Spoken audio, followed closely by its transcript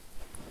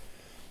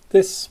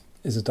This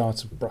is a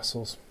dart of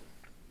Brussels.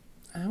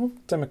 How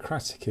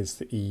democratic is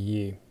the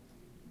EU?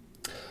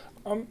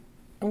 I'm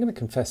going to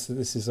confess that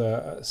this is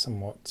a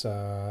somewhat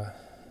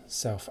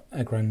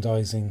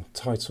self-aggrandizing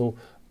title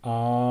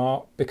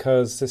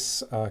because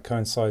this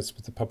coincides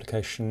with the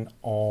publication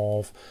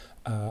of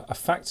a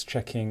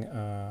fact-checking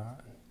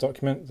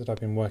document that I've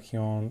been working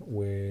on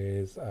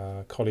with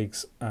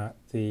colleagues at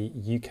the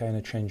UK in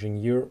a Changing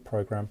Europe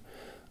programme,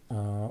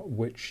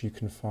 which you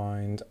can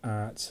find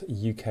at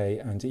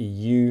ukandeu.ac.uk.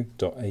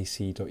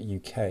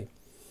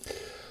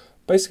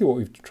 Basically what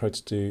we've tried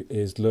to do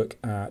is look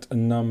at a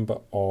number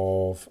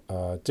of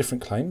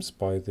different claims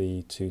by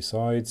the two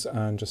sides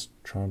and just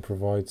try and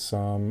provide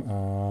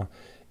some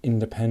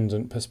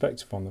independent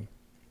perspective on them.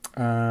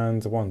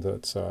 And the one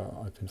that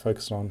I've been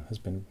focused on has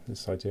been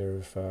this idea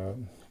of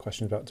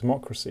questions about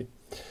democracy.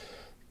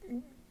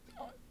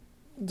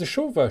 The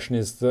short version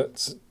is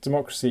that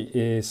democracy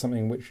is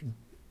something which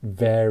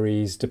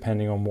varies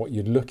depending on what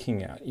you're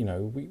looking at. You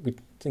know, we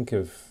think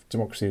of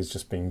democracy as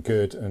just being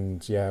good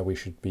and we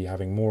should be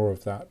having more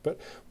of that. But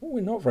what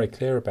we're not very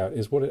clear about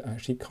is what it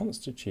actually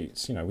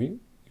constitutes. You know, you've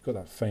got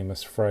that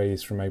famous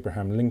phrase from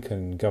Abraham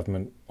Lincoln,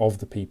 government of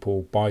the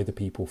people, by the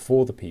people,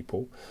 for the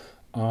people,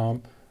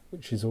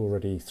 which is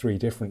already three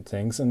different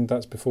things. And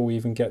that's before we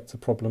even get to the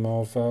problem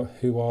of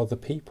who are the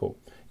people.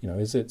 You know,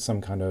 is it some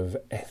kind of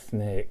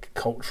ethnic,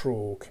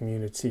 cultural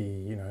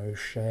community,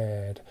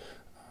 shared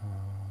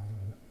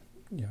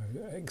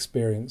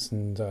experience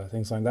and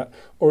things like that,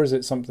 or is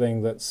it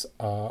something that's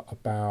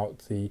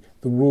about the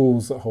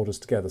rules that hold us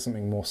together,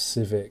 something more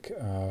civic?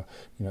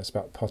 It's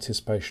about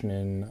participation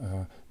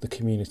in the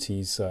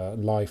community's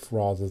life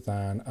rather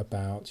than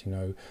about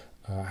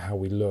how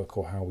we look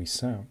or how we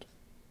sound.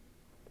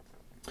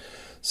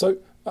 So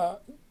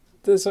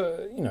there's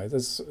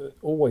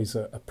always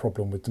a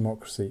problem with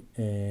democracy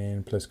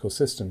in political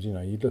systems. You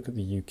look at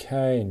the UK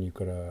and you've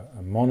got a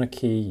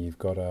monarchy, you've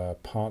got a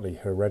partly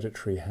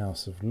hereditary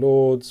House of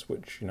Lords,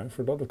 which,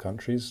 for a lot of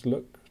countries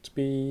look to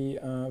be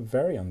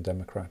very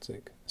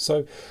undemocratic.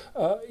 So,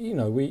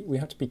 we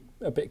have to be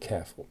a bit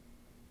careful.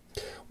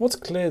 What's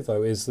clear,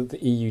 though, is that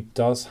the EU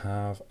does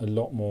have a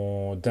lot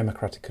more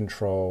democratic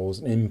controls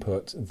and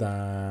input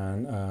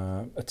than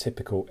a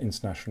typical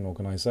international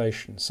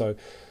organisation. So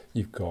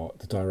you've got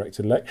the direct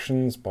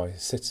elections by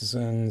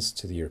citizens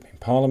to the European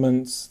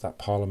Parliament. That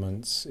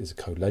Parliament is a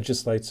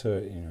co-legislator,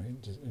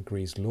 it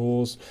agrees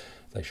laws.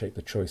 They shape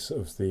the choice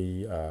of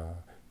the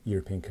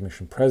European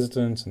Commission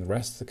President and the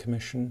rest of the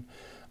Commission.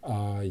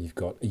 You've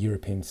got a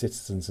European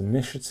Citizens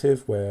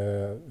Initiative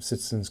where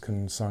citizens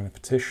can sign a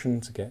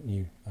petition to get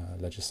new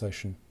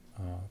legislation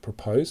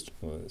proposed,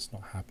 although it's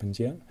not happened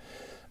yet.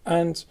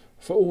 And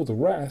for all the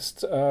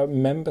rest,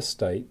 member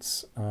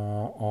states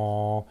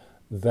are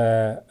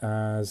there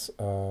as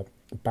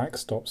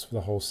backstops for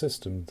the whole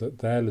system, that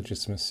their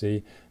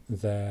legitimacy,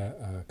 their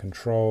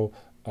control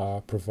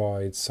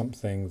provides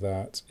something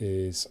that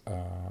is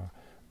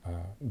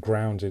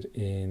grounded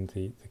in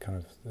the kind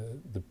of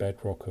the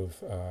bedrock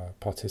of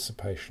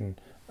participation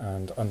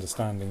and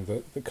understanding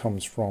that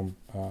comes from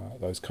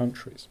those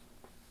countries.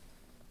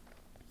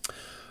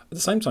 At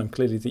the same time,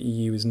 clearly the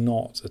EU is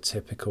not a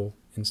typical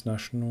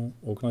international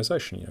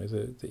organisation.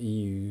 The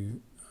EU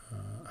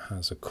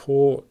has a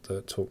court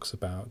that talks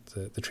about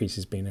the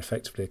treaties being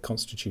effectively a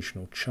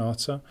constitutional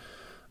charter.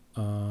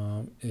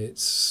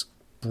 Its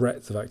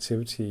breadth of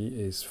activity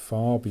is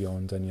far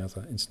beyond any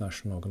other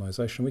international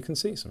organisation. We can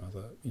see some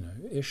other,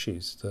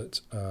 issues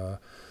that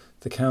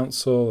the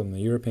Council and the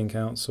European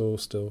Council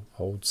still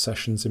hold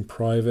sessions in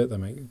private. They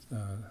make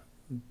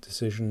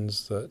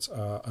decisions that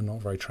are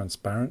not very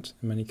transparent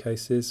in many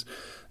cases.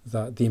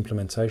 That the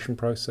implementation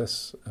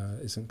process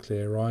isn't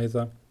clear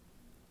either.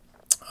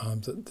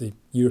 That the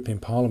European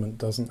Parliament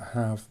doesn't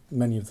have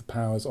many of the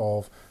powers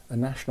of a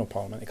national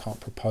parliament. It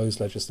can't propose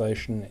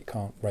legislation. It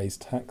can't raise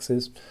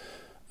taxes.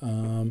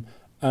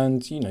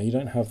 And you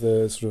don't have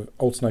the sort of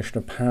alternation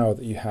of power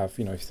that you have. If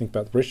you think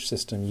about the British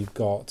system, you've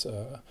got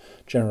a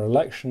general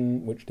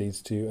election which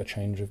leads to a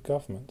change of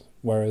government,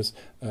 whereas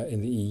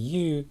in the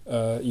EU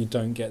you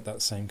don't get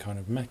that same kind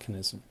of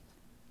mechanism.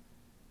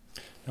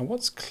 Now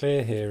what's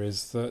clear here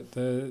is that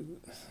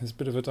there's a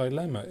bit of a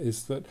dilemma,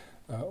 is that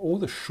all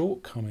the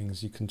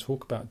shortcomings you can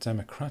talk about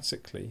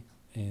democratically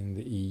in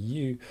the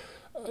EU,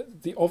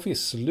 the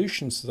obvious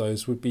solutions to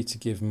those would be to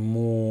give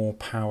more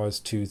powers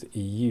to the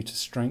EU, to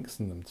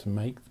strengthen them, to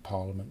make the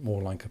Parliament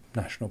more like a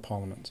national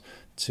parliament,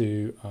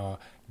 to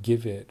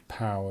give it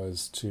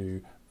powers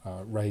to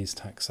raise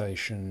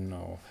taxation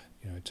or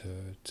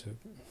to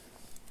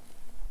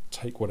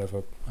take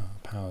whatever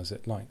powers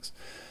it likes.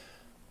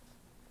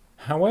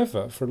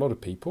 However, for a lot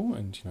of people,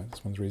 and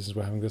that's one of the reasons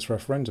we're having this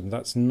referendum,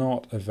 that's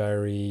not a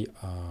very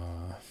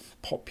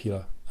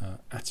popular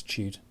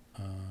attitude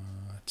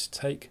to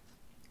take.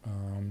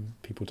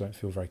 People don't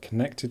feel very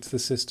connected to the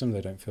system.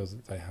 They don't feel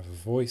that they have a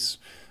voice,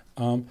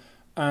 and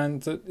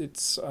that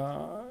it's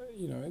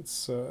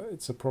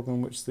a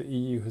problem which the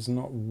EU has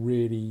not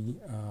really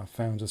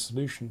found a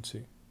solution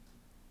to.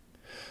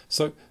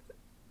 So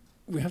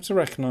we have to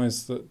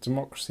recognise that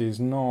democracy is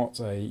not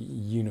a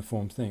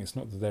uniform thing. It's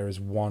not that there is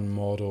one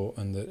model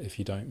and that if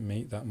you don't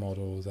meet that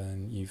model,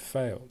 then you've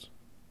failed.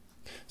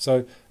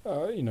 So,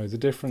 the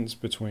difference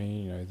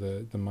between,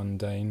 the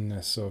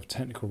mundaneness of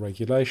technical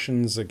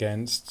regulations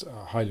against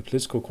highly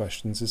political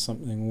questions is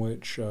something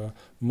which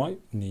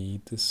might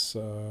need this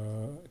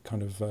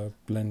kind of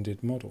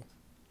blended model.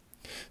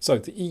 So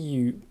the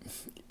EU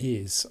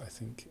is, I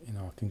think, in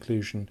our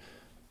conclusion,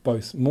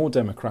 both more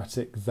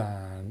democratic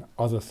than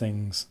other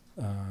things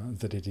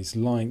that it is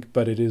like,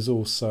 but it is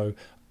also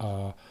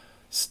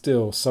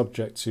still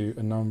subject to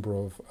a number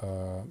of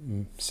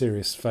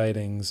serious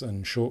failings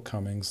and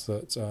shortcomings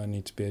that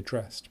need to be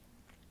addressed.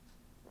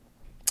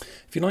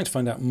 If you'd like to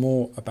find out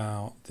more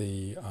about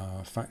the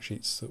fact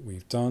sheets that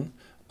we've done,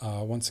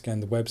 once again,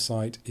 the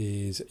website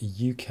is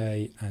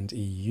ukandeu.ac.uk.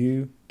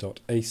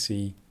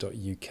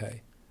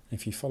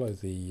 If you follow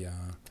the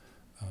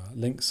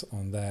links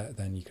on there,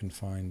 then you can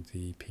find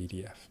the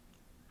PDF.